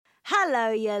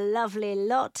Hello, you lovely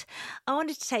lot. I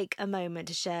wanted to take a moment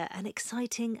to share an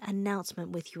exciting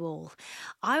announcement with you all.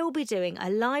 I will be doing a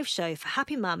live show for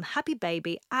Happy Mum, Happy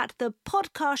Baby at the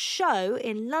Podcast Show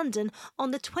in London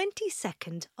on the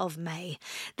 22nd of May.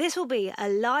 This will be a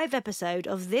live episode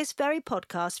of this very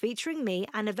podcast featuring me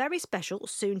and a very special,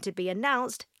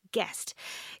 soon-to-be-announced guest.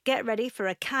 Get ready for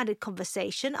a candid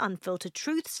conversation, unfiltered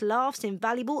truths, laughs,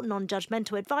 invaluable,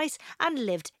 non-judgmental advice and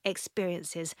lived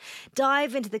experiences.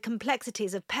 Dive into the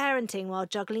complexities of parenting while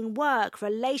juggling work,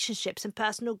 relationships and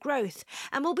personal growth,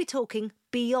 and we'll be talking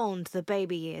beyond the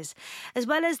baby years. As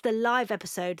well as the live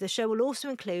episode, the show will also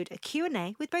include a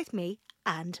Q&A with both me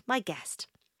and my guest.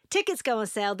 Tickets go on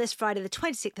sale this Friday the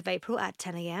 26th of April at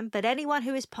 10 a.m, but anyone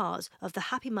who is part of the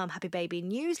Happy Mum, Happy Baby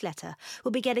newsletter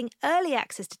will be getting early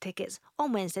access to tickets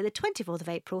on Wednesday the 24th of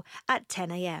April at 10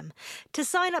 a.m. To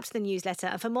sign up to the newsletter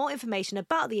and for more information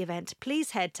about the event,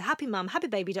 please head to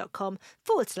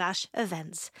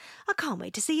happymumhappybaby.com/events. I can't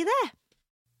wait to see you there.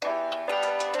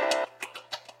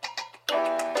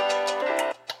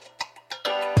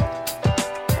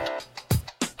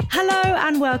 Hello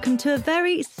and welcome to a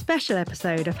very special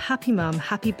episode of Happy Mum,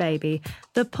 Happy Baby,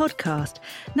 the podcast.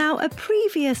 Now, a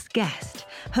previous guest,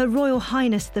 Her Royal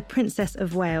Highness the Princess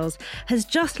of Wales, has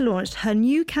just launched her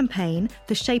new campaign,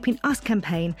 the Shaping Us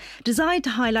campaign, designed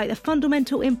to highlight the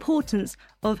fundamental importance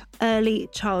of early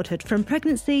childhood from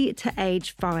pregnancy to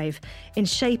age 5 in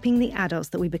shaping the adults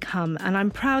that we become. And I'm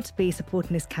proud to be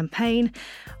supporting this campaign.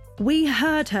 We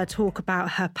heard her talk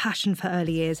about her passion for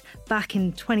early years back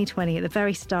in 2020 at the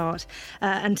very start,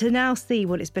 and to now see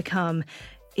what it's become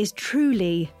is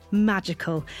truly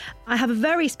magical. I have a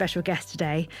very special guest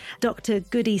today, Dr.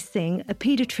 Goody Singh, a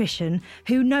paediatrician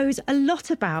who knows a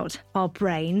lot about our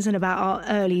brains and about our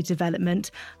early development.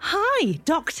 Hi,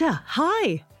 Doctor.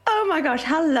 Hi. Oh my gosh,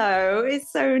 hello.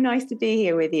 It's so nice to be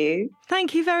here with you.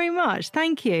 Thank you very much.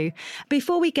 Thank you.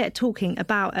 Before we get talking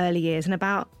about early years and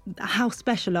about how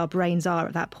special our brains are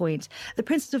at that point, the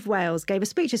Princess of Wales gave a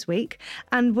speech this week,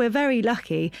 and we're very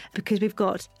lucky because we've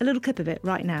got a little clip of it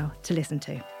right now to listen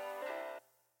to.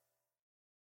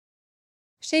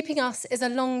 Shaping Us is a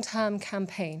long-term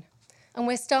campaign, and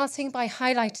we're starting by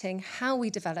highlighting how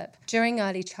we develop during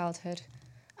early childhood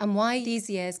and why these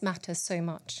years matter so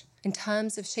much in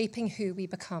terms of shaping who we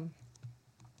become.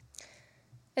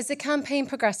 As the campaign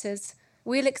progresses,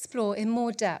 we'll explore in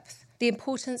more depth the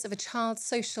importance of a child's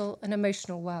social and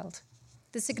emotional world,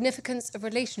 the significance of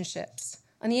relationships,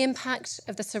 and the impact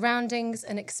of the surroundings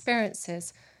and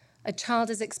experiences a child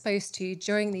is exposed to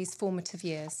during these formative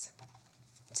years.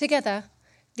 Together,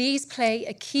 these play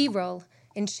a key role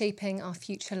in shaping our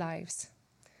future lives,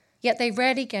 yet they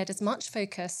rarely get as much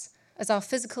focus as our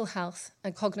physical health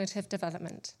and cognitive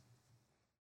development.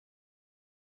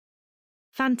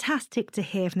 Fantastic to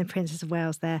hear from the Princess of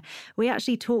Wales there. We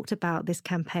actually talked about this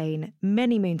campaign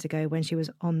many moons ago when she was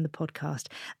on the podcast,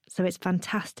 so it's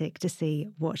fantastic to see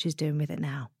what she's doing with it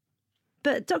now.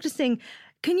 But Dr. Singh,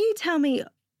 can you tell me,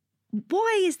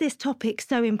 why is this topic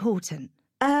so important?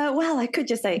 Well, I could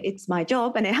just say it's my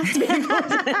job and it has to be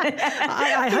important.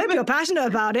 I hope you're passionate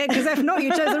about it, because if not,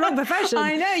 you chose the wrong profession.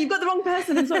 I know, you've got the wrong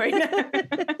person, I'm sorry.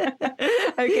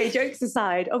 Okay, jokes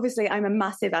aside, obviously I'm a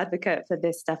massive advocate for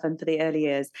this stuff and for the early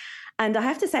years. And I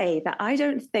have to say that I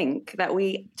don't think that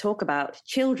we talk about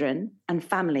children and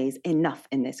families enough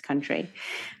in this country.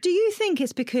 Do you think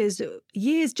it's because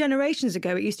generations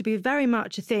ago, it used to be very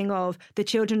much a thing of the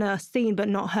children are seen but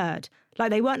not heard? Like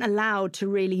they weren't allowed to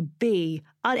really be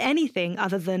anything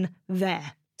other than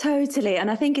there. Totally.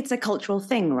 And I think it's a cultural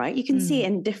thing, right? You can see it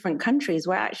in different countries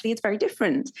where actually it's very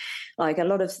different. Like a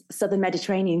lot of southern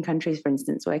Mediterranean countries, for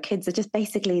instance, where kids are just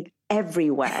basically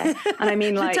everywhere. And I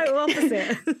mean like... the total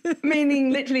opposite.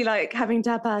 Meaning literally like having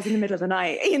tapas in the middle of the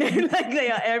night, like they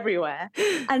are everywhere.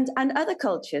 And other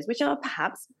cultures, which are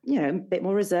perhaps, a bit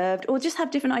more reserved or just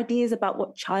have different ideas about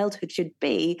what childhood should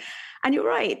be. And you're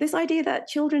right, this idea that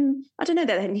children, I don't know,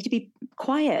 that they need to be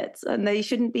quiet and they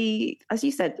shouldn't be, as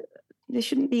you said, they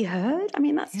shouldn't be heard. I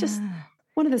mean, that's just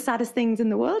one of the saddest things in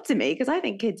the world to me, because I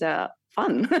think kids are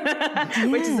fun,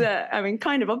 which is,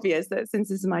 kind of obvious that since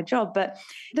this is my job. But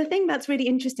the thing that's really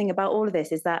interesting about all of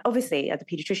this is that obviously as a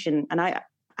paediatrician, and I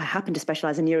happen to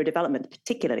specialize in neurodevelopment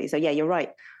particularly. So yeah, you're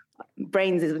right.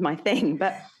 Brains is my thing,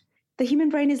 but the human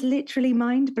brain is literally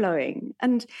mind-blowing.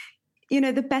 And,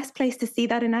 the best place to see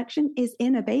that in action is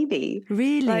in a baby.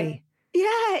 Really?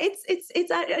 Yeah,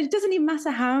 it doesn't even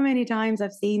matter how many times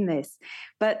I've seen this,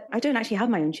 but I don't actually have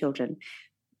my own children.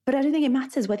 But I don't think it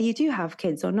matters whether you do have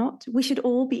kids or not. We should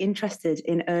all be interested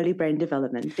in early brain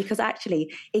development because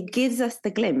actually it gives us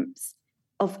the glimpse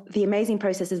of the amazing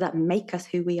processes that make us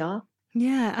who we are.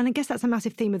 Yeah, and I guess that's a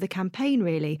massive theme of the campaign,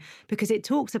 really, because it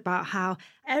talks about how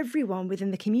everyone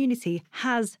within the community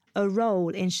has a role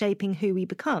in shaping who we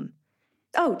become.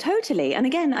 Oh, totally. And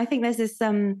again, I think there's this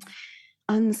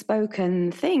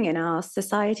unspoken thing in our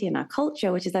society and our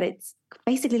culture, which is that it's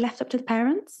basically left up to the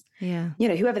parents. Yeah.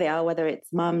 Whoever they are, whether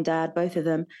it's mum, dad, both of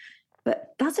them.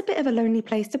 But that's a bit of a lonely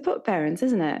place to put parents,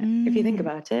 isn't it? If you think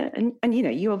about it. And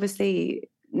you obviously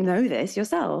know this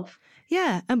yourself.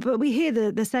 Yeah, but we hear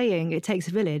the saying, it takes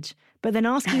a village, but then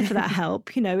asking for that help,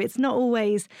 it's not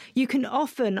always, you can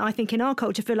often, I think in our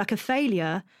culture, feel like a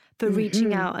failure for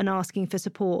reaching out and asking for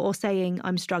support or saying,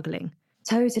 I'm struggling.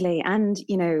 Totally. And,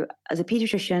 as a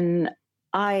pediatrician,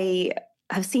 I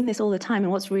have seen this all the time.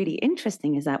 And what's really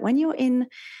interesting is that when you're in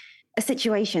a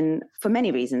situation, for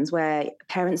many reasons, where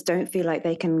parents don't feel like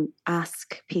they can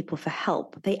ask people for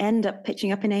help, they end up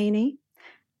pitching up in A&E.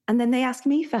 And then they ask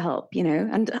me for help,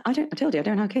 and I told you, I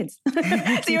don't have kids.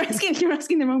 So you're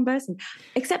asking the wrong person,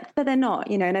 except that they're not,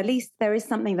 and at least there is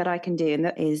something that I can do. And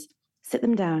that is sit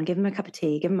them down, give them a cup of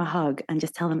tea, give them a hug, and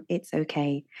just tell them it's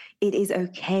okay. It is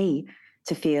okay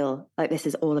to feel like this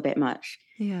is all a bit much.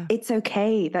 Yeah. It's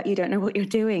okay that you don't know what you're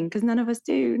doing, because none of us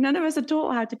do. None of us are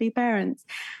taught how to be parents.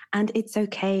 And it's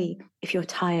okay if you're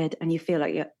tired and you feel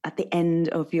like you're at the end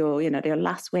of your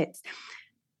last wits.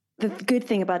 The good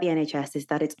thing about the NHS is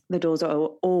that the doors are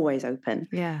always open.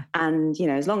 Yeah. And,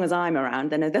 as long as I'm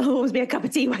around, then there'll always be a cup of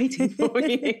tea waiting for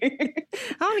you.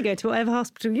 I want to go to whatever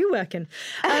hospital you work in.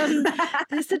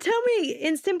 So tell me,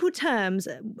 in simple terms,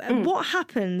 what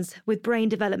happens with brain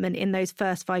development in those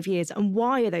first 5 years, and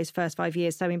why are those first 5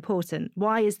 years so important?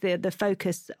 Why is the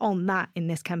focus on that in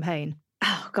this campaign?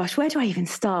 Oh, gosh, where do I even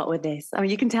start with this? I mean,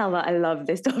 you can tell that I love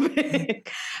this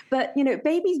topic. But,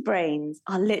 babies' brains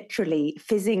are literally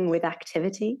fizzing with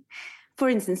activity. For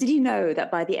instance, did you know that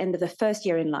by the end of the first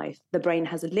year in life, the brain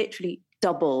has literally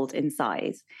doubled in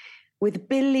size, with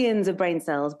billions of brain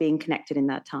cells being connected in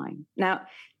that time? Now,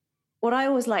 what I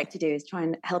always like to do is try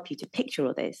and help you to picture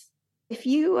all this. If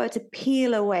you were to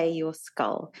peel away your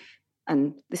skull,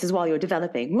 and this is while you're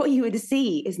developing, what you would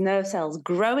see is nerve cells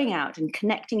growing out and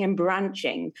connecting and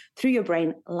branching through your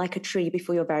brain like a tree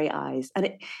before your very eyes.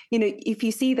 And if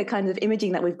you see the kind of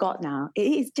imaging that we've got now, it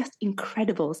is just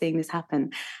incredible seeing this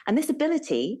happen. And this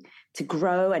ability to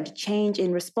grow and to change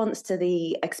in response to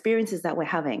the experiences that we're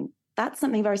having, that's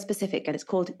something very specific, and it's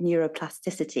called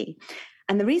neuroplasticity.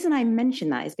 And the reason I mention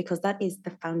that is because that is the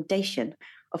foundation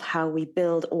of how we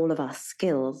build all of our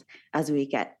skills as we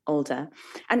get older.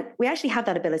 And we actually have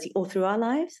that ability all through our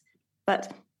lives,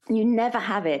 but you never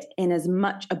have it in as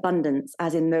much abundance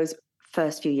as in those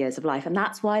first few years of life. And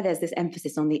that's why there's this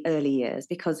emphasis on the early years,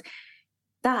 because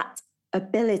that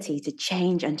ability to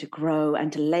change and to grow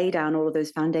and to lay down all of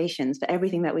those foundations for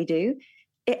everything that we do,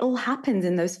 it all happens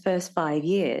in those first 5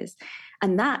 years.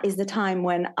 And that is the time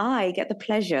when I get the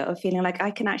pleasure of feeling like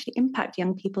I can actually impact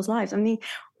young people's lives. I mean,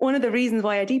 one of the reasons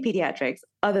why I do pediatrics,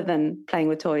 other than playing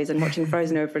with toys and watching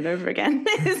Frozen over and over again,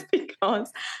 is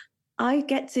because I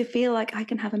get to feel like I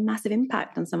can have a massive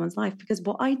impact on someone's life, because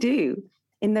what I do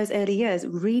in those early years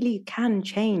really can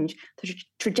change the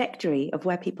trajectory of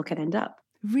where people can end up.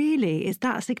 Really? Is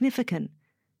that significant?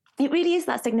 It really is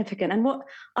that significant. And what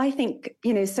I think,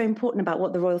 is so important about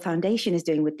what the Royal Foundation is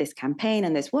doing with this campaign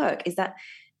and this work is that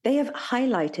they have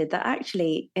highlighted that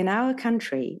actually in our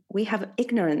country, we have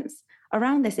ignorance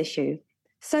around this issue.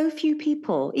 So few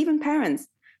people, even parents,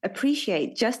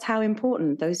 appreciate just how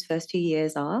important those first few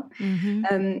years are.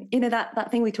 Mm-hmm.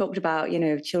 That thing we talked about,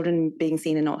 children being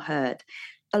seen and not heard.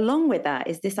 Along with that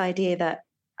is this idea that,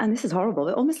 and this is horrible,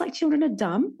 but almost like children are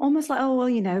dumb, almost like, oh, well,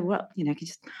 you can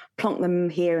just plonk them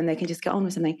here and they can just get on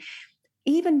with something.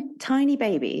 Even tiny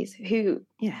babies who,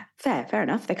 fair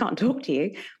enough, they can't talk to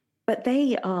you, but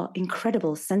they are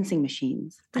incredible sensing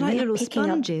machines. They're like little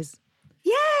sponges.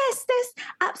 Yes, they're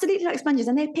absolutely like sponges,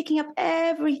 and they're picking up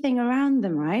everything around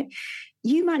them, right?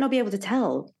 You might not be able to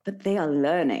tell, but they are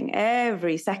learning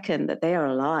every second that they are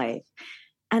alive.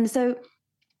 And so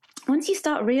once you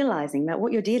start realizing that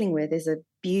what you're dealing with is a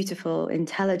beautiful,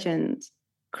 intelligent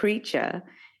creature,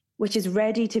 which is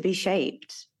ready to be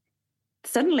shaped,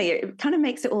 suddenly it kind of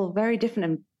makes it all very different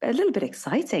and a little bit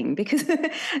exciting, because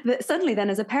suddenly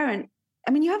then as a parent,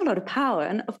 I mean, you have a lot of power.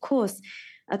 And of course,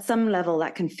 at some level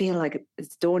that can feel like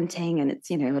it's daunting and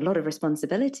it's, a lot of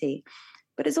responsibility.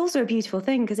 But it's also a beautiful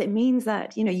thing, because it means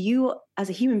that, you as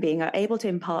a human being are able to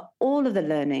impart all of the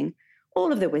learning,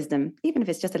 all of the wisdom, even if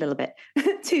it's just a little bit,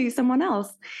 to someone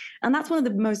else. And that's one of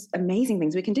the most amazing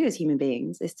things we can do as human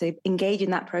beings, is to engage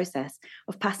in that process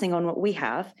of passing on what we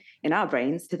have in our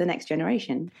brains to the next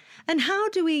generation. And how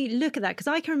do we look at that? Because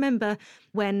I can remember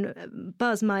when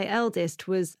Buzz, my eldest,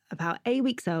 was about 8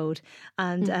 weeks old,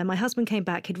 and my husband came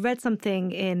back. He'd read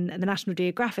something in the National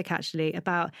Geographic, actually,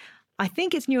 about, I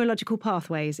think it's neurological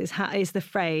pathways is the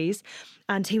phrase.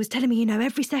 And he was telling me,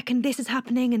 every second this is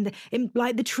happening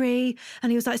like the tree.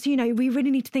 And he was like, so, we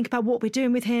really need to think about what we're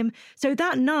doing with him. So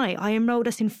that night I enrolled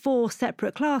us in 4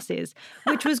 separate classes,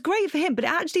 which was great for him. But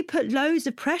it actually put loads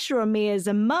of pressure on me as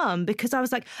a mum, because I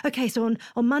was like, okay, so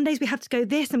on Mondays we have to go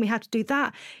this and we have to do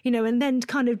that, and then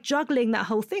kind of juggling that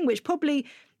whole thing, which probably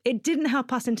it didn't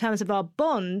help us in terms of our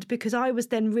bond, because I was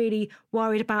then really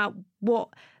worried about what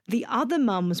the other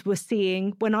mums were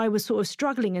seeing when I was sort of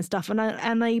struggling and stuff, and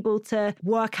unable to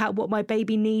work out what my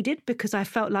baby needed, because I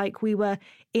felt like we were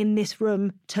in this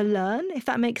room to learn, if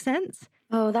that makes sense.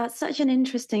 Oh, that's such an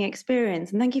interesting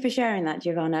experience. And thank you for sharing that,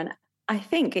 Giovanna. And I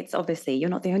think it's obviously you're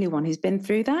not the only one who's been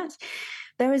through that.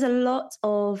 There is a lot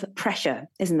of pressure,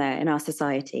 isn't there, in our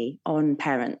society on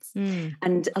parents,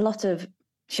 and a lot of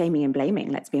shaming and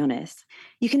blaming, let's be honest.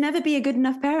 You can never be a good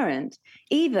enough parent.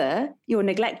 Either you're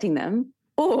neglecting them,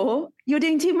 or you're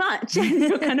doing too much and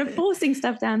you're kind of forcing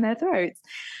stuff down their throats.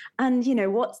 And,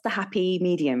 what's the happy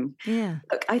medium? Yeah.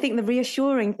 Look, I think the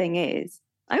reassuring thing is,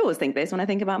 I always think this when I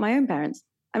think about my own parents.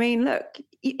 I mean, look,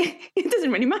 it doesn't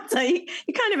really matter. You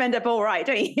kind of end up all right,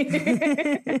 don't you?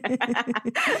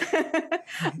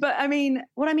 But I mean,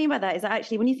 what I mean by that is that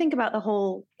actually when you think about the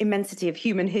whole immensity of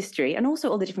human history, and also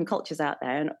all the different cultures out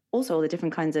there, and also all the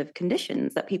different kinds of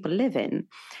conditions that people live in,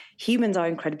 humans are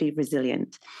incredibly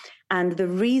resilient. And the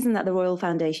reason that the Royal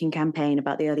Foundation campaign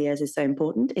about the early years is so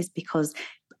important is because,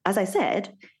 as I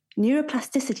said,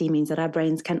 neuroplasticity means that our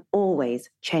brains can always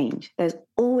change. There's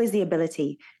always the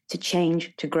ability to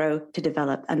change, to grow, to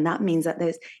develop. And that means that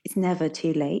it's never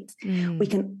too late. We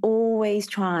can always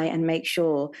try and make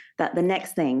sure that the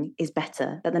next thing is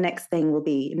better, that the next thing will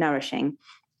be nourishing.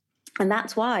 And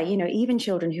that's why, even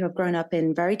children who have grown up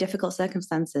in very difficult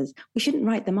circumstances, we shouldn't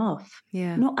write them off.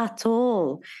 Yeah. Not at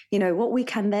all. What we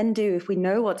can then do if we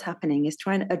know what's happening is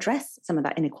try and address some of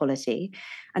that inequality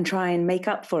and try and make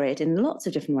up for it in lots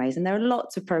of different ways. And there are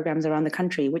lots of programs around the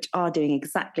country which are doing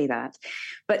exactly that.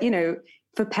 But,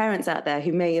 for parents out there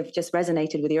who may have just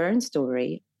resonated with your own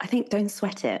story, I think don't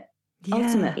sweat it. Yeah.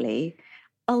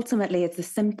 Ultimately, it's the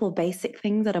simple, basic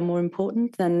things that are more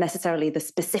important than necessarily the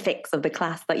specifics of the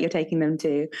class that you're taking them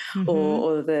to,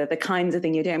 or the kinds of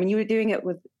thing you're doing. I mean, you were doing it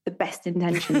with the best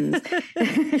intentions.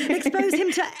 Expose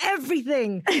him to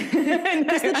everything,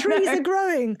 because the trees are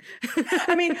growing.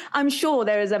 I mean, I'm sure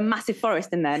there is a massive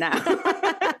forest in there now.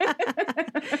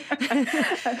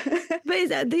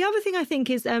 But the other thing I think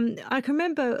is, I can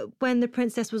remember when the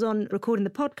princess was on recording the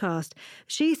podcast,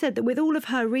 she said that with all of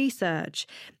her research,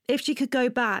 if she could go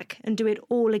back and do it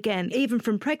all again, even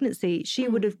from pregnancy, she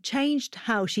would have changed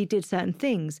how she did certain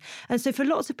things. And so for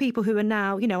lots of people who are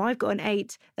now, I've got an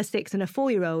 8, a 6 and a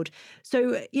 4-year-old.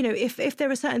 So, if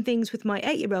there are certain things with my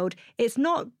 8-year-old, it's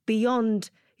not beyond,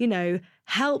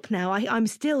 help now. I'm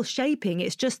still shaping.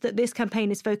 It's just that this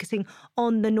campaign is focusing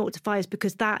on the 0 to 5s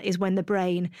because that is when the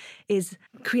brain is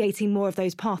creating more of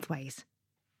those pathways.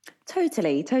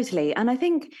 Totally. And I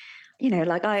think, I'm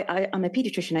a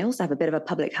pediatrician. I also have a bit of a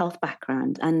public health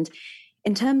background. And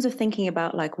in terms of thinking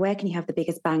about where can you have the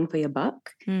biggest bang for your buck?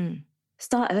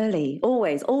 Start early.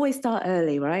 Always start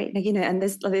early, right? And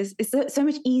it's so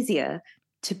much easier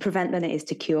to prevent than it is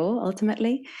to cure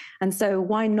ultimately. And so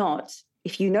why not?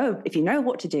 If you know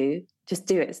what to do, just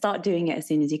do it. Start doing it as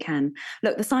soon as you can.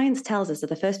 Look, the science tells us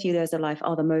that the first few years of life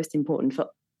are the most important for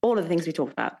all of the things we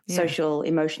talked about, social,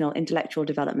 emotional, intellectual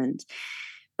development.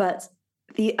 But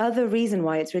the other reason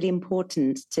why it's really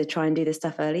important to try and do this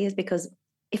stuff early is because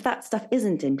if that stuff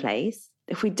isn't in place,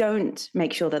 if we don't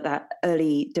make sure that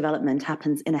early development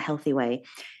happens in a healthy way,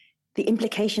 the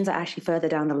implications are actually further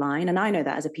down the line. And I know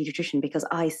that as a pediatrician because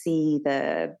I see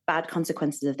the bad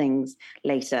consequences of things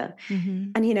later.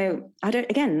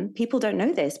 And, people don't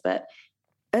know this, but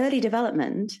early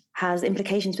development has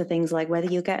implications for things like whether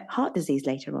you'll get heart disease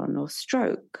later on, or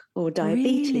stroke, or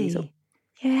diabetes,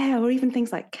 really? or even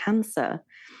things like cancer.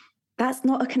 That's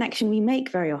not a connection we make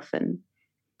very often.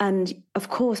 And of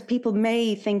course, people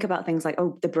may think about things like,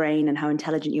 the brain and how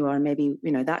intelligent you are, and maybe,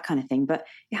 that kind of thing, but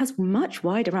it has much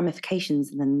wider ramifications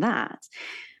than that.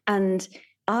 And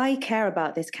I care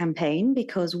about this campaign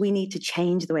because we need to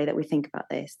change the way that we think about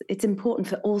this. It's important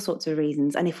for all sorts of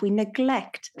reasons. And if we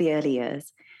neglect the early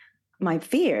years, my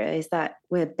fear is that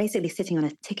we're basically sitting on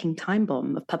a ticking time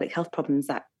bomb of public health problems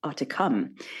that are to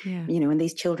come, when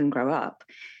these children grow up.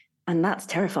 And that's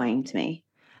terrifying to me.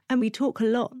 And we talk a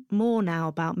lot more now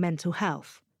about mental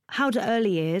health. How do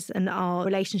early years and our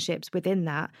relationships within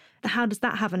that, how does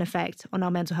that have an effect on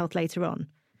our mental health later on?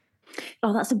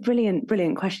 Oh, that's a brilliant,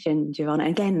 brilliant question, Giovanna.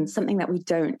 Again, something that we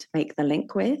don't make the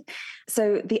link with.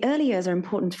 So the early years are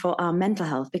important for our mental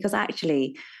health because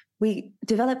actually we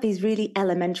develop these really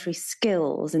elementary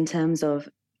skills in terms of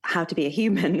how to be a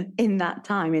human in that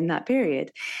time, in that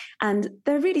period. And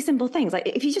they're really simple things. Like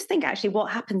if you just think actually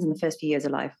what happens in the first few years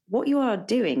of life, what you are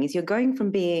doing is you're going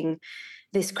from being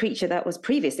this creature that was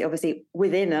previously obviously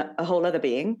within a whole other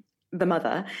being, the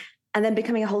mother, and then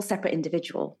becoming a whole separate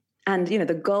individual. And,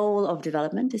 the goal of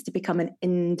development is to become an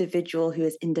individual who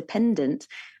is independent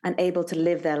and able to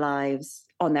live their lives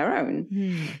on their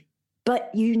own. But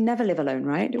you never live alone,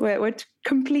 right? We're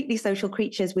completely social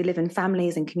creatures. We live in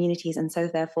families and communities. And so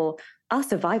therefore, our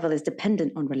survival is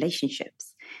dependent on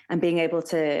relationships and being able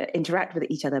to interact with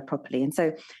each other properly. And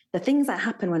so the things that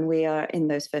happen when we are in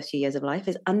those first few years of life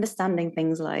is understanding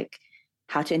things like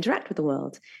how to interact with the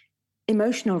world,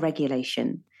 emotional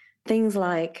regulation, things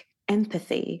like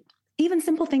empathy, even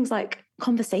simple things like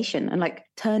conversation and like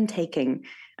turn taking.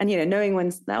 And, knowing when,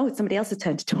 it's somebody else's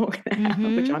turn to talk,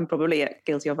 which I'm probably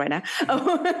guilty of right now.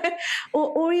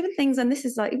 or even things, and this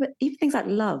is like, even things like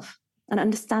love and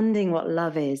understanding what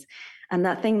love is. And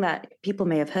that thing that people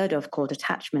may have heard of called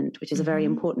attachment, which is a very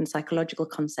important psychological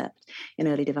concept in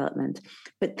early development.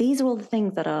 But these are all the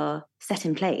things that are set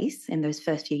in place in those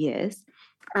first few years.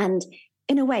 And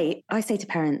in a way, I say to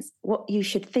parents, what you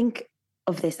should think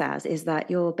of this as is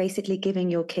that you're basically giving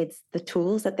your kids the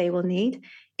tools that they will need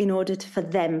in order for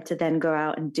them to then go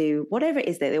out and do whatever it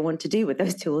is that they want to do with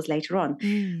those tools later on.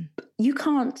 You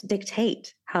can't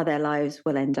dictate how their lives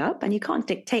will end up, and you can't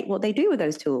dictate what they do with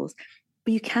those tools,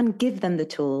 but you can give them the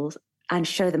tools and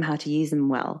show them how to use them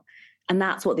well. And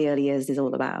that's what the early years is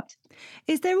all about.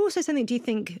 Is there also something, do you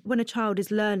think, when a child is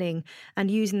learning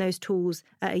and using those tools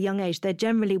at a young age, they're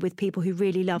generally with people who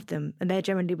really love them and they're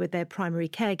generally with their primary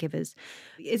caregivers?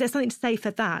 Is there something to say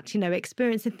for that,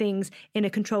 experiencing things in a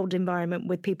controlled environment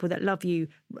with people that love you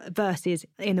versus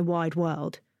in the wide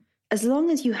world? As long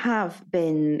as you have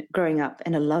been growing up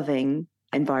in a loving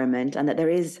environment and that there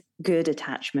is good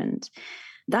attachment,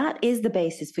 that is the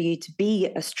basis for you to be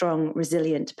a strong,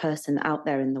 resilient person out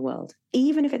there in the world.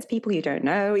 Even if it's people you don't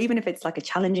know, even if it's like a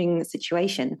challenging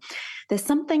situation, there's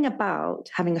something about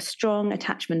having a strong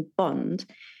attachment bond,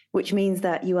 which means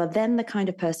that you are then the kind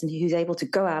of person who's able to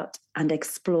go out and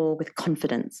explore with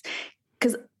confidence.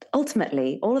 Because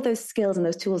ultimately, all of those skills and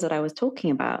those tools that I was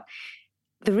talking about,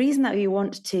 the reason that you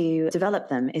want to develop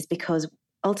them is because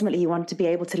ultimately, you want to be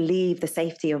able to leave the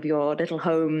safety of your little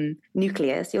home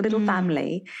nucleus, your little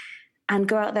family, and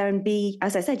go out there and be,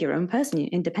 as I said, your own person, you're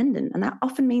independent. And that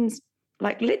often means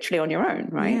like literally on your own,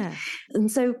 right? Yeah.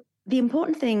 And so the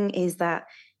important thing is that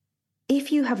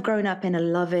if you have grown up in a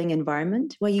loving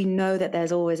environment where you know that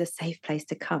there's always a safe place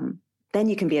to come, then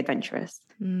you can be adventurous.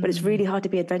 But it's really hard to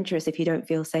be adventurous if you don't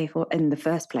feel safe in the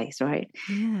first place, right?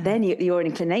 Yeah. Then your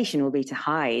inclination will be to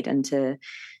hide and to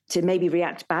maybe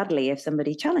react badly if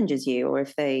somebody challenges you or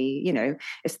if they,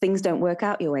 if things don't work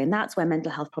out your way. And that's where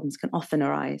mental health problems can often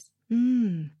arise.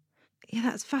 Yeah,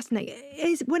 that's fascinating.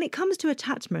 When it comes to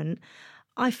attachment,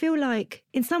 I feel like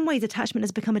in some ways attachment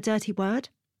has become a dirty word.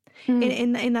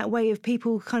 In that way of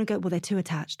people kind of go, well, they're too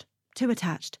attached.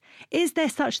 Is there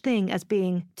such thing as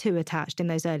being too attached in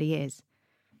those early years?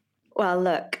 Well,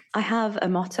 look, I have a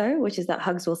motto, which is that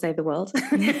hugs will save the world.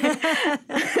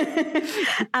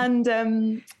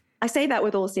 And I say that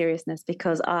with all seriousness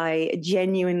because I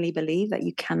genuinely believe that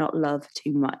you cannot love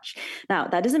too much. Now,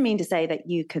 that doesn't mean to say that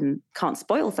you can't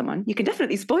spoil someone. You can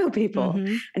definitely spoil people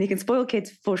and you can spoil kids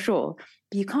for sure,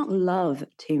 but you can't love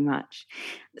too much.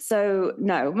 So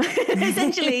no,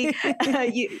 essentially,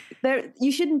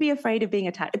 you shouldn't be afraid of being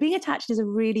attached. Being attached is a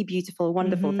really beautiful,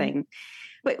 wonderful thing.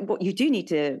 But what you do need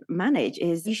to manage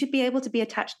is you should be able to be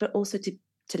attached, but also to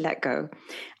let go,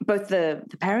 both the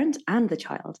parent and the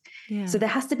child. Yeah. So there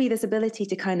has to be this ability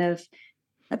to kind of,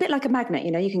 a bit like a magnet,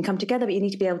 you can come together, but you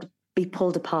need to be able to be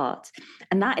pulled apart.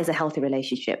 And that is a healthy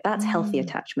relationship. That's healthy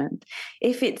attachment.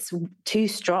 If it's too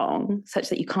strong, such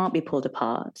that you can't be pulled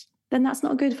apart, then that's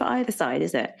not good for either side,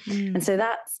 is it? And so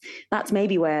that's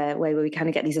maybe where we kind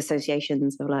of get these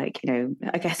associations of like,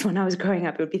 I guess when I was growing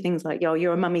up, it would be things like, yo,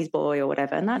 you're a mummy's boy or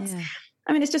whatever. And that's,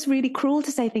 it's just really cruel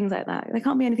to say things like that. There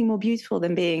can't be anything more beautiful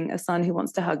than being a son who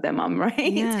wants to hug their mum, right?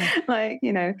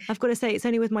 Yeah. I've got to say, it's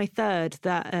only with my third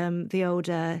that the old,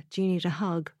 do you need a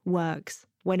hug works.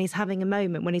 when he's having a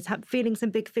moment, when he's feeling some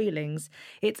big feelings,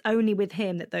 it's only with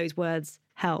him that those words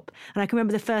help. And I can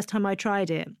remember the first time I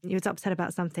tried it, he was upset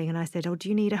about something and I said, "Oh, do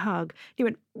you need a hug?" He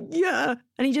went, "Yeah."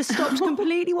 And he just stopped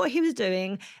completely what he was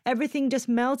doing. Everything just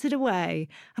melted away.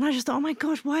 And I just thought, oh my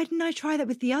gosh, why didn't I try that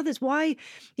with the others? Why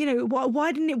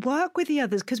didn't it work with the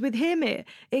others? Because with him,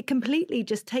 it completely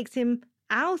just takes him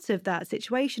out of that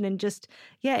situation and just,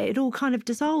 it all kind of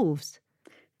dissolves.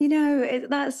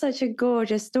 That's such a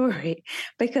gorgeous story,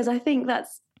 because I think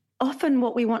that's often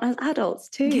what we want as adults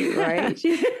too, right?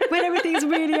 When everything's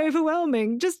really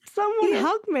overwhelming, just someone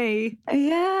hug me.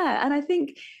 Yeah. And I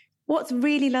think what's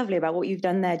really lovely about what you've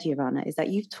done there, Giovanna, is that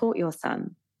you've taught your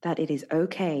son that it is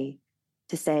okay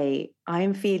to say, I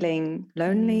am feeling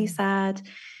lonely, sad,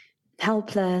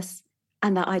 helpless,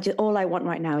 and that all I want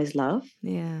right now is love.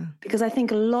 Yeah. Because I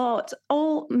think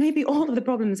maybe all of the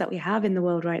problems that we have in the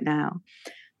world right now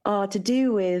are to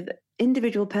do with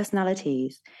individual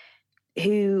personalities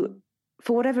who,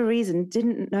 for whatever reason,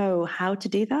 didn't know how to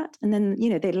do that. And then,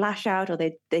 they lash out, or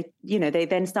they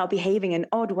then start behaving in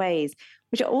odd ways,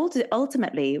 which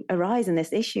ultimately arise in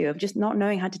this issue of just not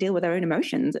knowing how to deal with their own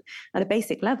emotions at a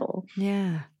basic level.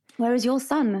 Yeah. Whereas your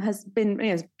son has been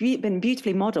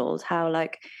beautifully modeled how,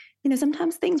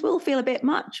 sometimes things will feel a bit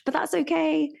much, but that's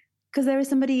okay, because there is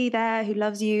somebody there who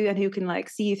loves you and who can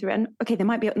see you through it. And okay, they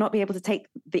might not be able to take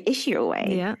the issue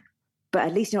away. Yeah. But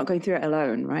at least you're not going through it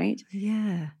alone, right?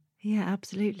 Yeah. Yeah,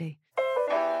 absolutely.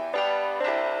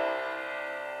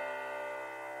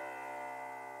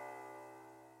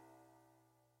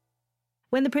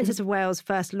 When the Princess of Wales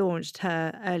first launched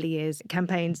her early years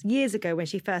campaigns years ago, when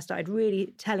she first started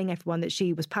really telling everyone that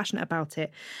she was passionate about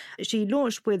it, she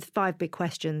launched with 5 big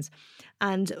questions.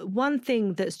 And one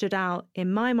thing that stood out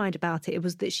in my mind about it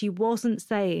was that she wasn't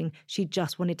saying she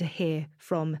just wanted to hear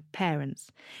from parents.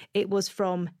 It was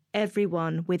from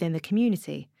everyone within the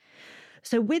community.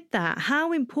 So with that,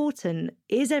 how important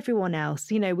is everyone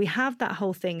else? We have that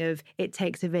whole thing of it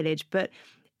takes a village, but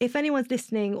if anyone's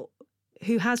listening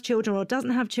who has children or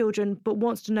doesn't have children but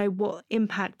wants to know what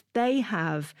impact they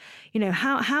have,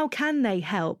 how can they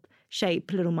help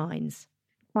shape little minds?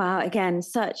 Wow, again,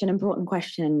 such an important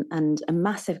question and a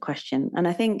massive question. And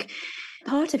I think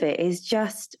part of it is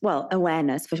just,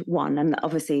 awareness for one. And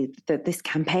obviously this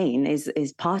campaign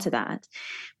is part of that.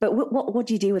 But what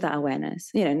do you do with that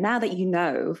awareness? Now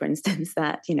that for instance,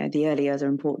 that, the early years are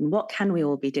important, what can we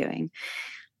all be doing?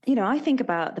 I think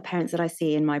about the parents that I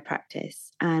see in my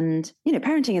practice, and,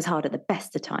 parenting is hard at the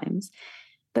best of times,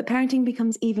 but parenting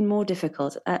becomes even more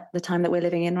difficult at the time that we're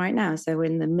living in right now. So we're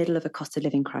in the middle of a cost of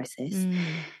living crisis.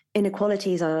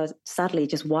 Inequalities are sadly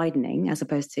just widening as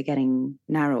opposed to getting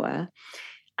narrower.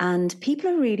 And people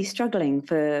are really struggling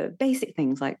for basic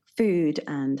things like food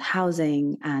and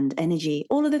housing and energy,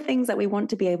 all of the things that we want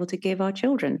to be able to give our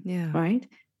children, right?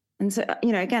 And so,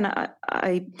 again, I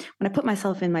when I put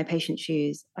myself in my patient's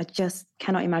shoes, I just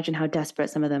cannot imagine how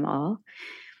desperate some of them are.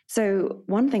 So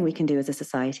one thing we can do as a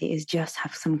society is just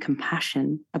have some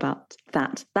compassion about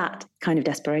that kind of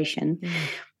desperation.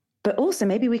 But also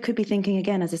maybe we could be thinking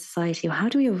again as a society, how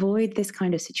do we avoid this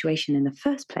kind of situation in the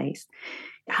first place?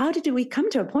 How did we come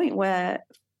to a point where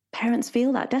parents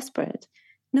feel that desperate?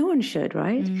 No one should,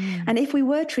 right? And if we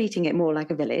were treating it more like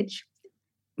a village,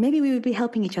 maybe we would be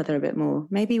helping each other a bit more.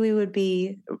 Maybe we would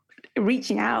be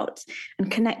reaching out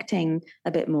and connecting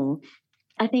a bit more.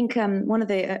 I think one of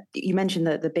you mentioned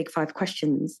the big 5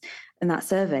 questions in that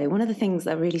survey. One of the things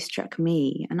that really struck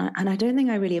me, and I don't think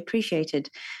I really appreciated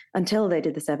until they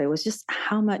did the survey, was just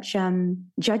how much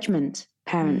judgment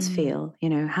parents feel,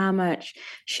 how much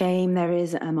shame there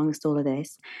is amongst all of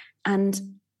this. And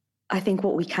I think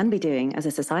what we can be doing as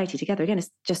a society together, again,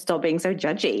 is just stop being so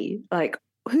judgy. Like,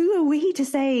 who are we to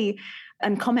say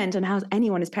and comment on how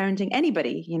anyone is parenting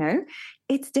anybody?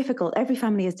 It's difficult. Every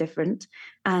family is different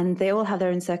and they all have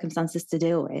their own circumstances to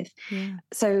deal with.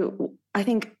 So I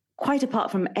think quite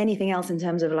apart from anything else in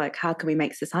terms of how can we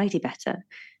make society better,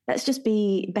 let's just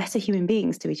be better human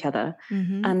beings to each other.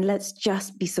 And let's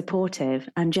just be supportive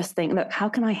and just think, look, how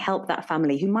can I help that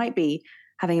family who might be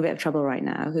having a bit of trouble right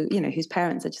now, whose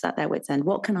parents are just at their wits' end?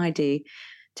 What can I do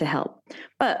to help?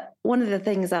 But one of the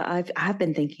things that I have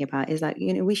been thinking about is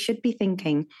we should be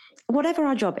thinking, whatever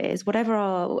our job is, whatever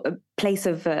our place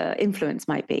of influence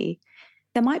might be,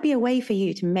 there might be a way for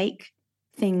you to make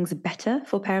things better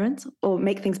for parents or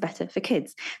make things better for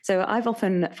kids. So I've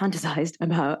often fantasized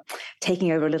about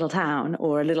taking over a little town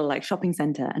or a little shopping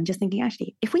center and just thinking,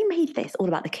 actually, if we made this all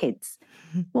about the kids,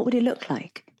 what would it look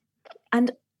like?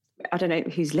 And I don't know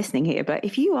who's listening here, but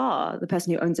if you are the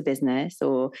person who owns a business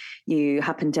or you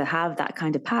happen to have that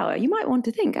kind of power, you might want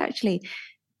to think, actually,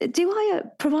 do I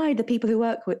provide the people who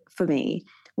work for me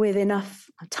with enough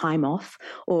time off,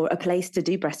 or a place to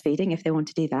do breastfeeding if they want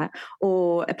to do that,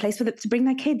 or a place for them to bring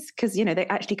their kids because, they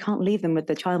actually can't leave them with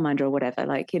the childminder or whatever,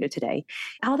 today.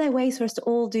 Are there ways for us to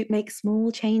all make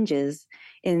small changes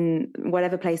in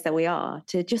whatever place that we are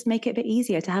to just make it a bit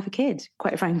easier to have a kid,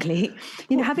 quite frankly?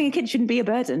 Having a kid shouldn't be a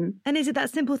burden. And is it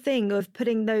that simple thing of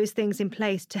putting those things in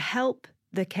place to help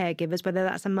the caregivers, whether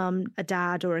that's a mum, a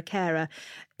dad or a carer?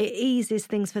 It eases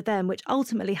things for them, which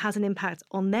ultimately has an impact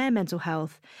on their mental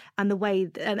health and the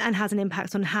way and has an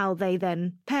impact on how they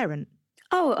then parent.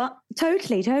 Oh,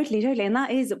 totally. And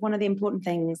that is one of the important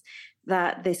things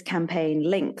that this campaign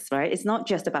links, right? It's not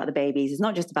just about the babies. It's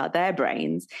not just about their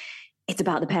brains. It's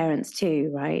about the parents too,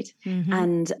 right? Mm-hmm.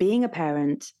 And being a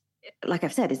parent, like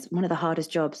I've said, is one of the hardest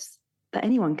jobs that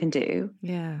anyone can do.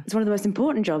 Yeah. It's one of the most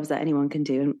important jobs that anyone can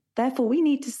do. And therefore, we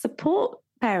need to support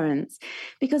parents,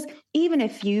 because even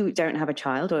if you don't have a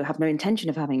child or have no intention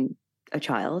of having a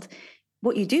child,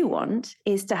 what you do want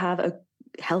is to have a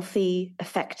healthy,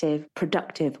 effective,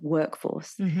 productive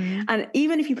workforce. Mm-hmm. And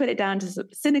even if you put it down to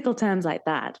cynical terms like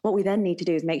that, what we then need to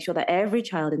do is make sure that every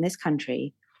child in this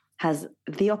country has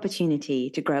the opportunity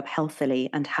to grow up healthily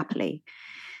and happily.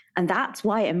 And that's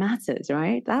why it matters,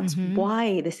 right? That's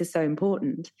why this is so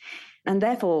important. And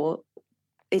therefore,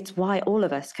 it's why all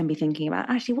of us can be thinking about,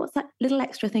 actually, what's that little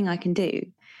extra thing I can do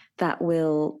that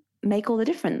will make all the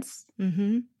difference?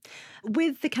 Mm-hmm.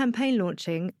 With the campaign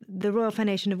launching, the Royal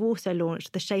Foundation have also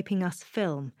launched the Shaping Us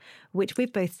film, which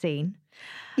we've both seen.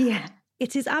 Yeah.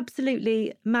 It is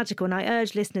absolutely magical, and I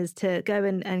urge listeners to go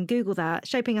and Google that,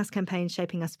 Shaping Us campaign,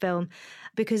 Shaping Us film,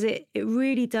 because it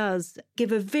really does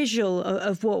give a visual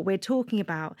of what we're talking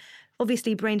about.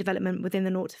 Obviously, brain development within the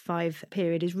 0 to 5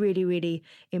 period is really, really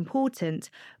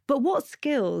important. But what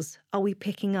skills are we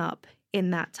picking up in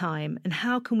that time, and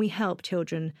how can we help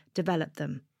children develop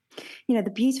them? The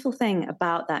beautiful thing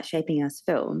about that Shaping Us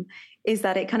film is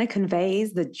that it kind of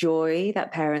conveys the joy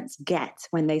that parents get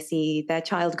when they see their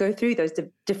child go through those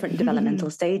different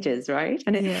developmental stages, right?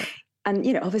 And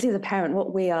obviously as a parent,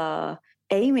 what we are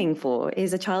aiming for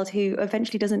is a child who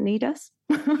eventually doesn't need us,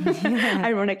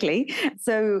 ironically.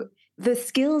 So the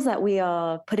skills that we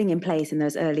are putting in place in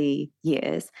those early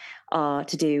years are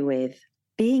to do with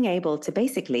being able to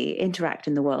basically interact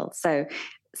in the world. So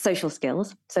social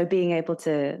skills, so being able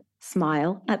to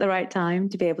smile at the right time,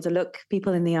 to be able to look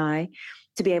people in the eye,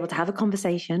 to be able to have a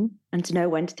conversation and to know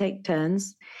when to take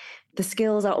turns. The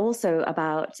skills are also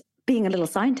about being a little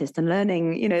scientist and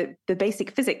learning, the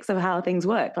basic physics of how things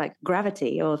work, like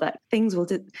gravity, or that things will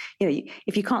do,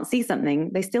 if you can't see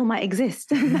something, they still might exist,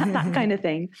 that kind of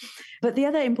thing. But the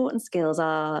other important skills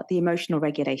are the emotional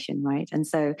regulation, right? And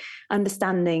so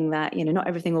understanding that, not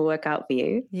everything will work out for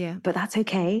you, but that's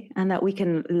okay. And that we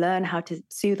can learn how to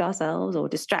soothe ourselves or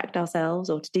distract ourselves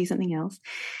or to do something else.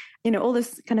 All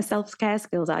this kind of self-care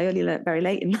skills I only learned very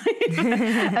late in life.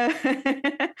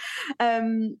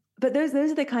 But those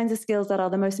are the kinds of skills that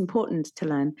are the most important to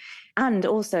learn. And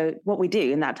also what we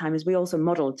do in that time is we also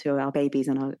model to our babies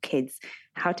and our kids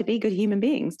how to be good human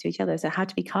beings to each other. So how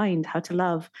to be kind, how to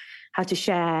love, how to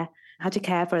share, how to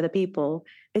care for other people.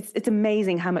 It's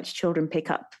amazing how much children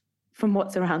pick up from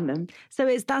what's around them. So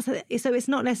it's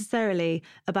not necessarily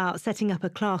about setting up a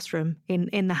classroom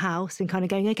in the house and kind of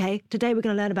going, okay, today we're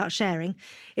going to learn about sharing.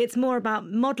 It's more about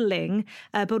modelling,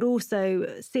 but also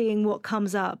seeing what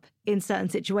comes up in certain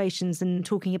situations and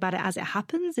talking about it as it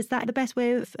happens. Is that the best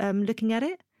way of looking at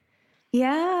it?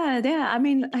 Yeah. I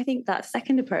mean, I think that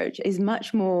second approach is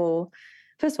much more,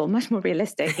 first of all, much more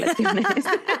realistic, let's be honest.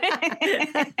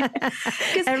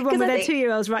 Everyone with their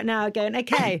 2-year-olds right now are going,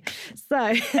 okay, so.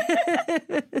 I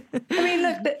mean,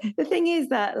 look, the thing is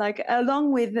that,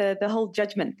 along with the whole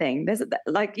judgment thing, there's,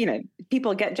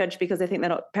 people get judged because they think they're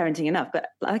not parenting enough. But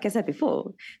like I said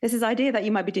before, there's this idea that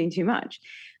you might be doing too much.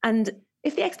 And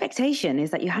if the expectation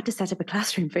is that you had to set up a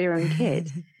classroom for your own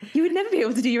kid, you would never be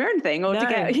able to do your own thing or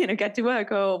to get to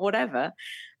work or whatever.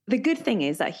 The good thing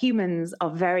is that humans are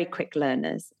very quick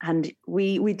learners, and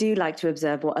we do like to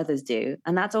observe what others do.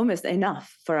 And that's almost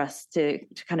enough for us to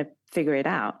kind of figure it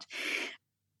out.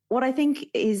 What I think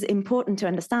is important to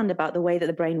understand about the way that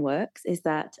the brain works is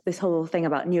that this whole thing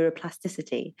about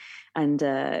neuroplasticity and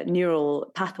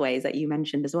neural pathways that you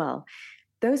mentioned as well,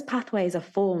 those pathways are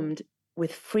formed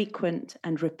with frequent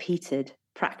and repeated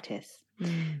practice.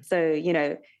 So,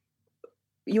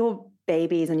 your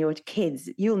babies and your kids,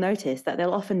 you'll notice that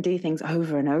they'll often do things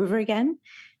over and over again.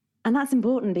 And that's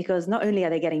important because not only are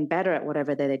they getting better at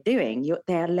whatever they're doing,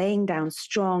 they're laying down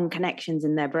strong connections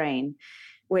in their brain,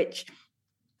 which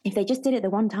if they just did it the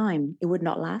one time, it would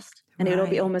not last. And it would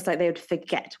be almost like they would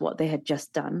forget what they had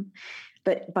just done.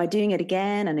 But by doing it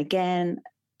again and again,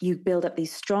 you build up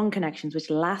these strong connections which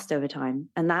last over time.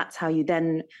 And that's how you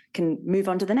then can move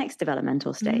on to the next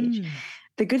developmental stage.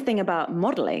 The good thing about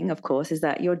modeling, of course, is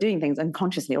that you're doing things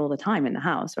unconsciously all the time in the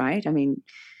house, right? I mean,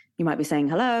 you might be saying,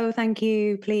 hello, thank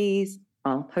you, please.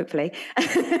 Well, hopefully.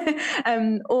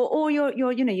 or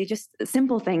you're just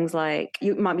simple things like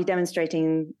you might be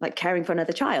demonstrating like caring for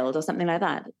another child or something like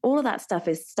that. All of that stuff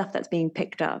is stuff that's being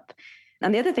picked up.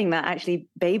 And the other thing that actually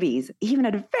babies, even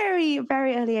at a very,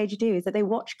 very early age, do is that they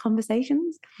watch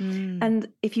conversations. And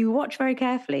if you watch very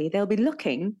carefully, they'll be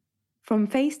looking from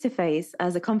face to face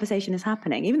as a conversation is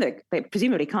happening, even though they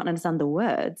presumably can't understand the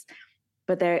words,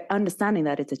 but they're understanding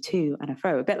that it's a to and a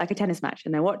fro, a bit like a tennis match.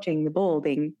 And they're watching the ball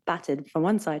being batted from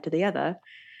one side to the other.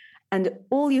 And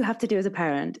all you have to do as a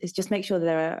parent is just make sure that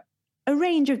there are a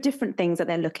range of different things that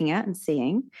they're looking at and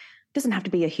seeing. It doesn't have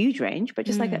to be a huge range, but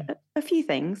just like a few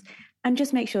things. And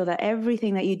just make sure that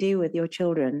everything that you do with your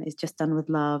children is just done with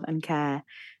love and care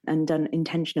and done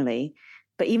intentionally.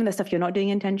 But even the stuff you're not doing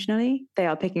intentionally, they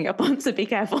are picking up on, so be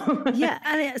careful. Yeah,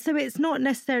 and so it's not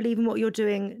necessarily even what you're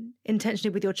doing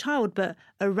intentionally with your child, but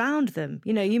around them.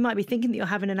 You know, you might be thinking that you're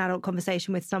having an adult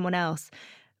conversation with someone else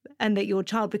and that your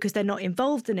child, because they're not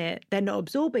involved in it, they're not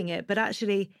absorbing it. But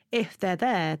actually, if they're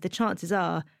there, the chances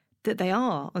are that they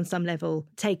are, on some level,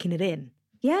 taking it in.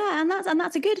 Yeah, and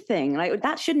that's a good thing. Like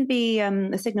that shouldn't be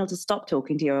a signal to stop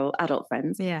talking to your adult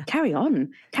friends. Yeah. Carry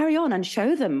on and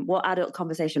show them what adult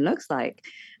conversation looks like.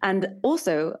 And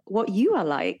also what you are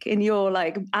like in your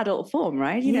like adult form,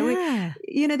 right?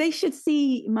 You know, they should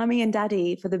see mummy and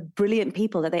daddy for the brilliant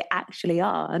people that they actually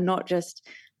are and not just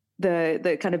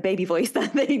the kind of baby voice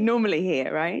that they normally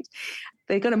hear, right?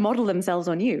 They've got to model themselves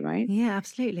on you, right? Yeah,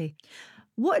 absolutely.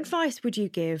 What advice would you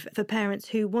give for parents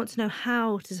who want to know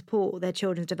how to support their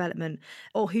children's development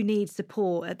or who need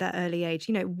support at that early age?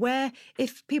 You know,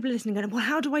 if people are listening going, well,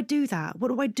 how do I do that? What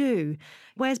do I do?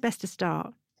 Where's best to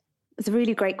start? It's a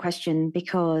really great question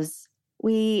because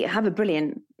we have a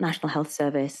brilliant National Health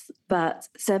Service, but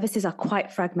services are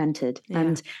quite fragmented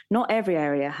and not every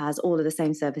area has all of the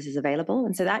same services available.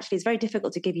 And so actually it's very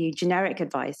difficult to give you generic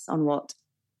advice on what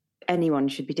anyone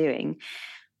should be doing.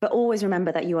 But always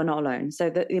remember that you are not alone. So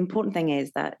the important thing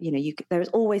is that, you know, there is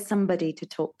always somebody to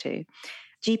talk to.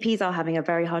 GPs are having a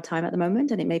very hard time at the moment,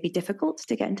 and it may be difficult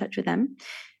to get in touch with them.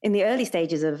 In the early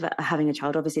stages of having a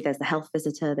child, obviously there's the health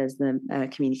visitor, there's the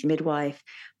community midwife,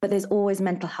 but there's always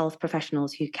mental health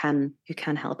professionals who can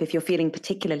help if you're feeling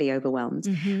particularly overwhelmed.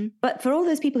 Mm-hmm. But for all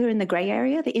those people who are in the grey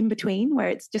area, the in-between, where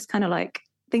it's just kind of like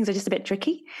things are just a bit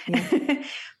tricky,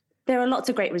 there are lots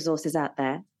of great resources out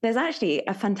there. There's actually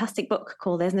a fantastic book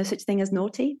called There's No Such Thing as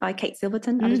Naughty by Kate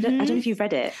Silverton. I don't know if you've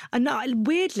read it. No,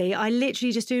 weirdly, I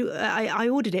literally just I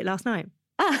ordered it last night.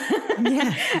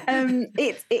 Yeah.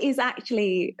 It is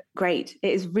actually great.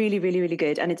 It is really, really, really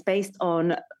good. And it's based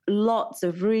on lots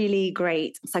of really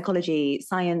great psychology,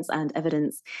 science and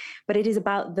evidence. But it is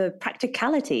about the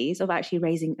practicalities of actually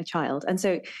raising a child. And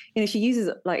so, you know, she uses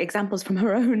like examples from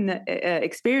her own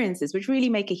experiences, which really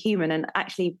make a human and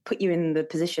actually put you in the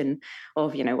position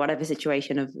of, you know, whatever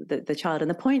situation of the child. And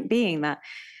the point being that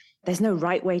there's no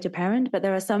right way to parent, but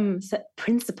there are some set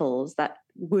principles that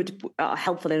are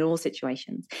helpful in all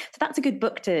situations. So that's a good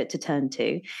book to turn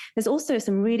to. There's also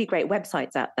some really great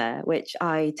websites out there, which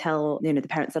I tell, you know, the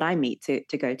parents that I meet to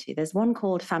go to. There's one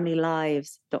called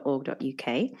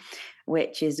familylives.org.uk,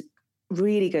 which is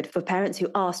really good for parents who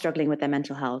are struggling with their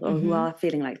mental health or who are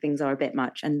feeling like things are a bit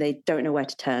much and they don't know where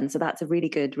to turn. So that's a really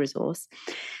good resource.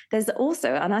 There's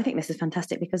also, and I think this is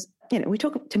fantastic because, you know, we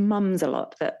talk to mums a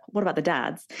lot, but what about the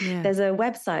dads? Yeah. There's a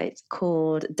website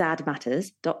called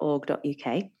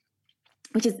dadmatters.org.uk,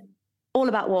 which is all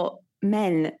about what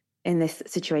men in this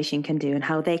situation can do and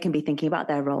how they can be thinking about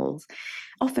their roles.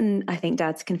 Often, I think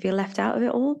dads can feel left out of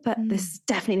it all, but there's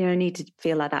definitely no need to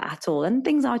feel like that at all. And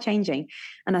things are changing.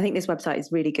 And I think this website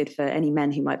is really good for any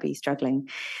men who might be struggling.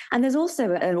 And there's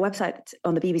also a website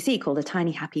on the BBC called the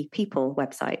Tiny Happy People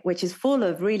website, which is full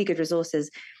of really good resources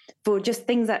for just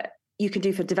things that you can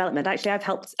do for development. Actually, I've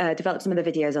helped develop some of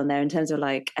the videos on there in terms of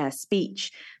like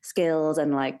speech skills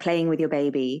and like playing with your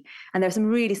baby. And there's some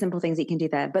really simple things that you can do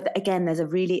there. But again, there's a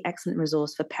really excellent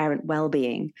resource for parent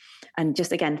well-being and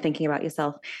just, again, thinking about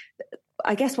yourself.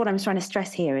 I guess what I'm trying to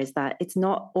stress here is that it's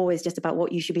not always just about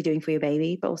what you should be doing for your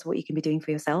baby, but also what you can be doing for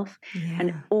yourself. Yeah.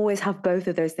 And always have both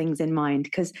of those things in mind.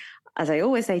 Because as I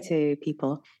always say to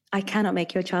people, I cannot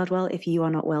make your child well if you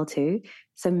are not well too.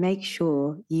 So make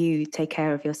sure you take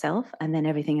care of yourself and then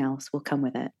everything else will come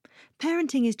with it.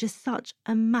 Parenting is just such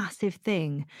a massive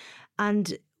thing.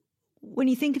 And when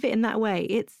you think of it in that way,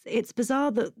 it's bizarre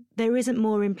that there isn't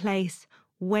more in place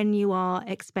when you are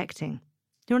expecting.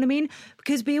 You know what I mean?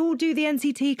 Because we all do the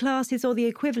NCT classes or the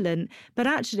equivalent, but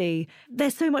actually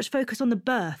there's so much focus on the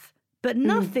birth, but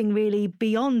nothing really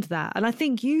beyond that. And I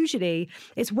think usually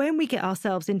it's when we get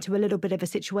ourselves into a little bit of a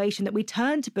situation that we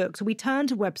turn to books or we turn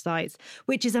to websites,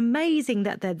 which is amazing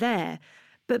that they're there.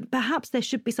 But perhaps there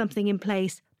should be something in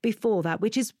place before that,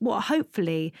 which is what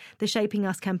hopefully the Shaping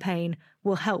Us campaign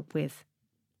will help with.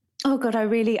 Oh God, I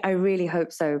really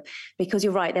hope so, because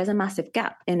you're right. There's a massive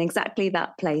gap in exactly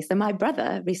that place. And my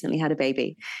brother recently had a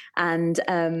baby, and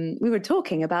we were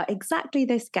talking about exactly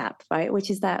this gap, right? Which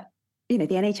is that, you know,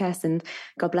 the NHS and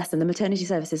God bless them, the maternity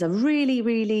services are really,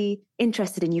 really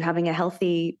interested in you having a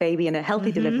healthy baby and a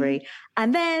healthy delivery.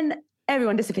 And then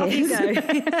everyone disappears. Off you go.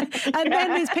 And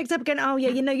then it's picked up again. Oh, yeah,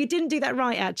 you know, you didn't do that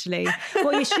right, actually.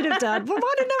 What you should have done. Well,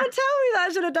 why did no one tell me that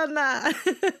I should have done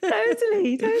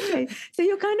that? Totally. So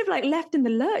you're kind of like left in the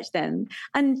lurch then.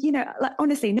 And, you know, like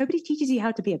honestly, nobody teaches you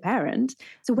how to be a parent.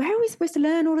 So where are we supposed to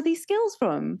learn all of these skills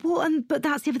from? Well, but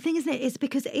that's the other thing, isn't it? It's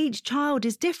because each child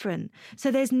is different.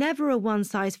 So there's never a one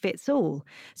size fits all.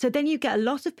 So then you get a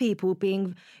lot of people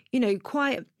being, you know,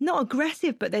 quite not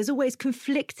aggressive, but there's always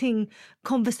conflicting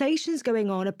conversations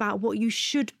going on about what you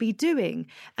should be doing.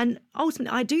 And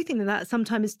ultimately, I do think that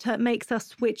sometimes makes us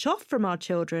switch off from our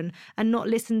children and not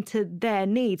listen to their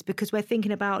needs because we're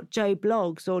thinking about Joe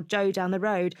Blogs or Joe down the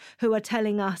road who are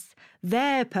telling us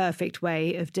their perfect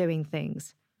way of doing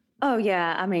things. Oh,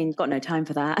 yeah. I mean, got no time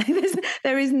for that.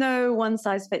 There is no one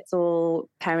size fits all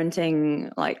parenting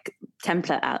like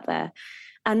template out there.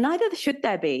 And neither should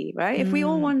there be, right? If we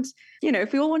all want, you know,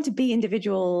 if we all want to be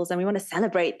individuals and we want to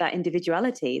celebrate that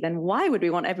individuality, then why would we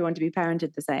want everyone to be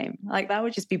parented the same? Like, that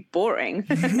would just be boring.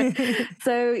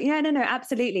 So, yeah, no,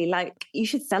 absolutely. Like, you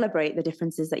should celebrate the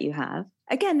differences that you have.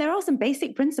 Again, there are some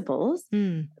basic principles,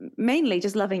 mainly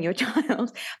just loving your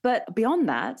child. But beyond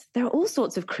that, there are all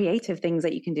sorts of creative things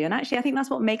that you can do. And actually, I think that's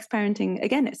what makes parenting,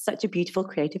 again, it's such a beautiful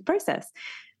creative process.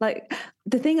 Like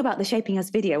the thing about the Shaping Us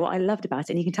video, what I loved about it,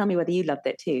 and you can tell me whether you loved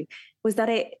it too, was that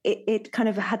it kind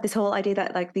of had this whole idea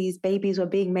that like these babies were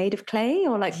being made of clay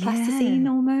or like plasticine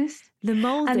almost. The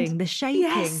moulding, the shaping.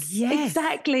 Yes,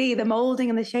 exactly. The moulding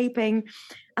and the shaping.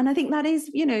 And I think that is,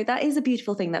 you know, that is a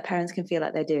beautiful thing that parents can feel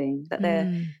like they're doing, that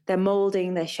they're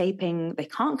moulding, they're shaping. They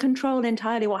can't control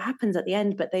entirely what happens at the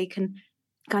end, but they can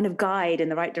kind of guide in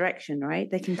the right direction, right?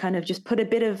 They can kind of just put a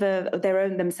bit of their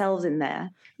own themselves in there.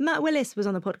 Matt Willis was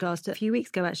on the podcast a few weeks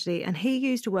ago, actually, and he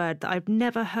used a word that I've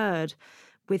never heard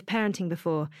with parenting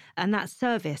before, and that's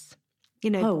service. You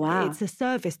know, It's a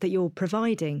service that you're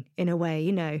providing in a way,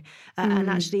 you know, and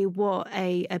actually what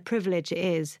a privilege it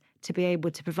is to be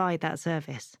able to provide that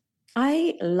service.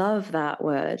 I love that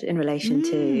word in relation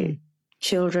to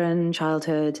children,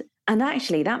 childhood. And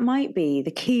actually, that might be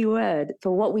the key word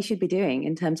for what we should be doing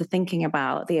in terms of thinking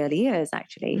about the early years,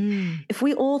 actually. If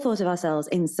we all thought of ourselves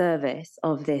in service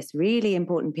of this really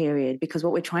important period, because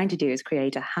what we're trying to do is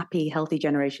create a happy, healthy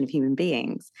generation of human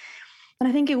beings, then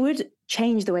I think it would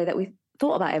change the way that we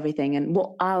thought about everything and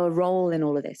what our role in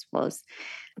all of this was.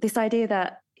 This idea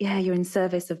that, yeah, you're in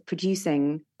service of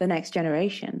producing the next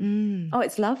generation. Oh,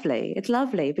 it's lovely. It's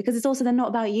lovely because it's also then not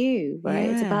about you, right?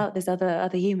 Yeah. It's about this other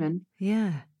human.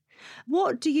 Yeah.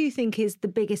 What do you think is the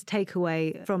biggest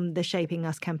takeaway from the Shaping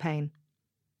Us campaign?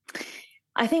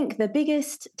 I think the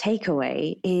biggest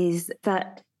takeaway is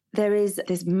that there is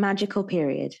this magical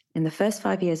period in the first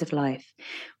 5 years of life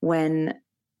when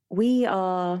we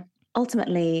are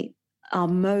ultimately our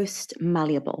most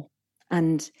malleable,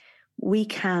 and we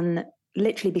can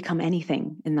literally become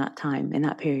anything in that time, in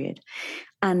that period.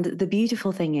 And the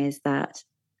beautiful thing is that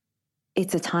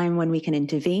it's a time when we can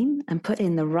intervene and put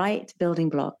in the right building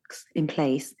blocks in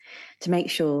place to make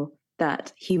sure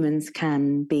that humans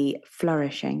can be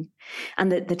flourishing.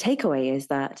 And the takeaway is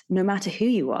that no matter who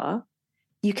you are,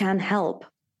 you can help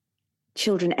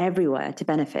children everywhere to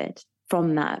benefit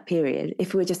from that period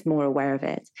if we're just more aware of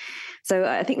it. So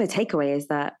I think the takeaway is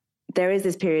that there is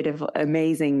this period of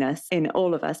amazingness in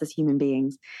all of us as human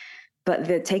beings. But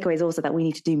the takeaway is also that we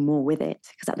need to do more with it,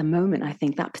 because at the moment, I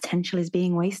think that potential is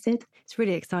being wasted. It's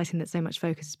really exciting that so much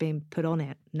focus is being put on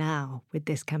it now with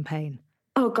this campaign.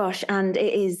 Oh, gosh. And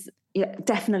it is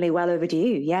definitely well overdue.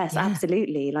 Yes,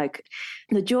 absolutely. Like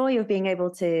the joy of being able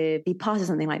to be part of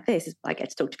something like this is I get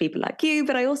to talk to people like you,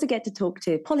 but I also get to talk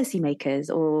to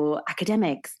policymakers or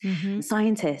academics,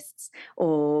 scientists,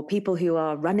 or people who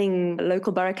are running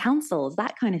local borough councils,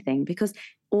 that kind of thing, because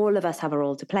all of us have a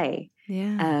role to play.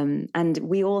 Yeah. And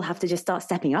we all have to just start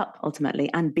stepping up ultimately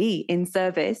and be in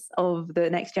service of the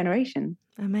next generation.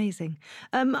 Amazing.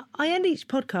 I end each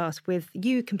podcast with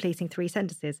you completing 3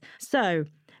 sentences. So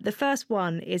the first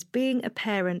one is being a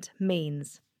parent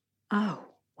means. Oh,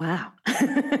 Wow.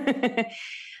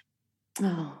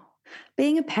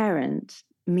 Being a parent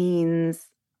means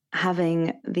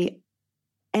having the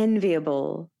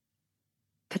enviable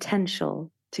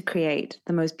potential to create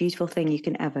the most beautiful thing you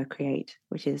can ever create,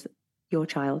 which is your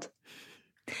child.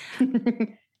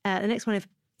 The next one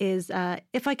is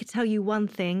if I could tell you one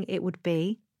thing, it would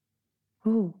be...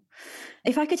 Oh,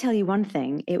 if I could tell you one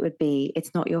thing, it would be,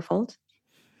 it's not your fault.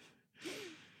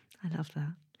 I love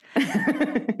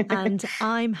that. And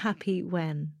I'm happy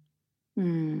when?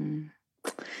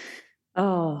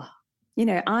 Oh,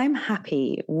 I'm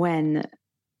happy when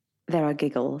there are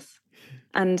giggles.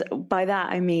 And by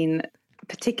that, I mean,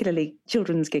 particularly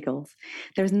children's giggles.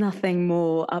 There's nothing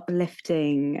more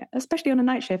uplifting, especially on a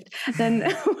night shift,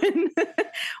 than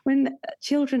when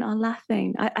children are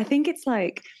laughing. I think it's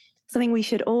like something we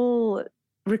should all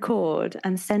record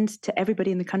and send to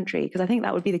everybody in the country, because I think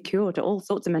that would be the cure to all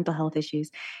sorts of mental health issues,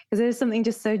 because there's something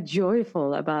just so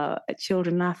joyful about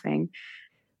children laughing.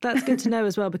 That's good to know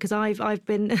as well, because I've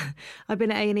been at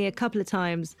A&E a couple of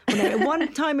times. Well, no,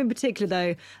 one time in particular,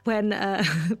 though, when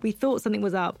we thought something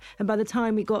was up, and by the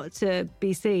time we got to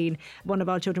be seen, one of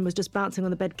our children was just bouncing on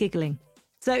the bed giggling.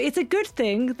 So it's a good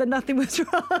thing that nothing was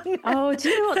wrong. Oh, do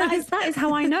you know what? That is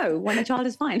how I know when a child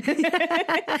is fine.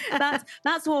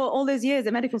 That's what all those years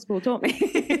at medical school taught me.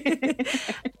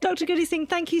 Dr. Gurdeep Singh,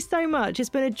 thank you so much.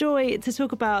 It's been a joy to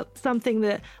talk about something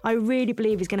that I really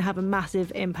believe is going to have a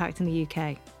massive impact in the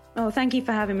UK. Oh, thank you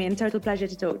for having me, and total pleasure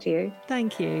to talk to you.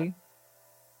 Thank you.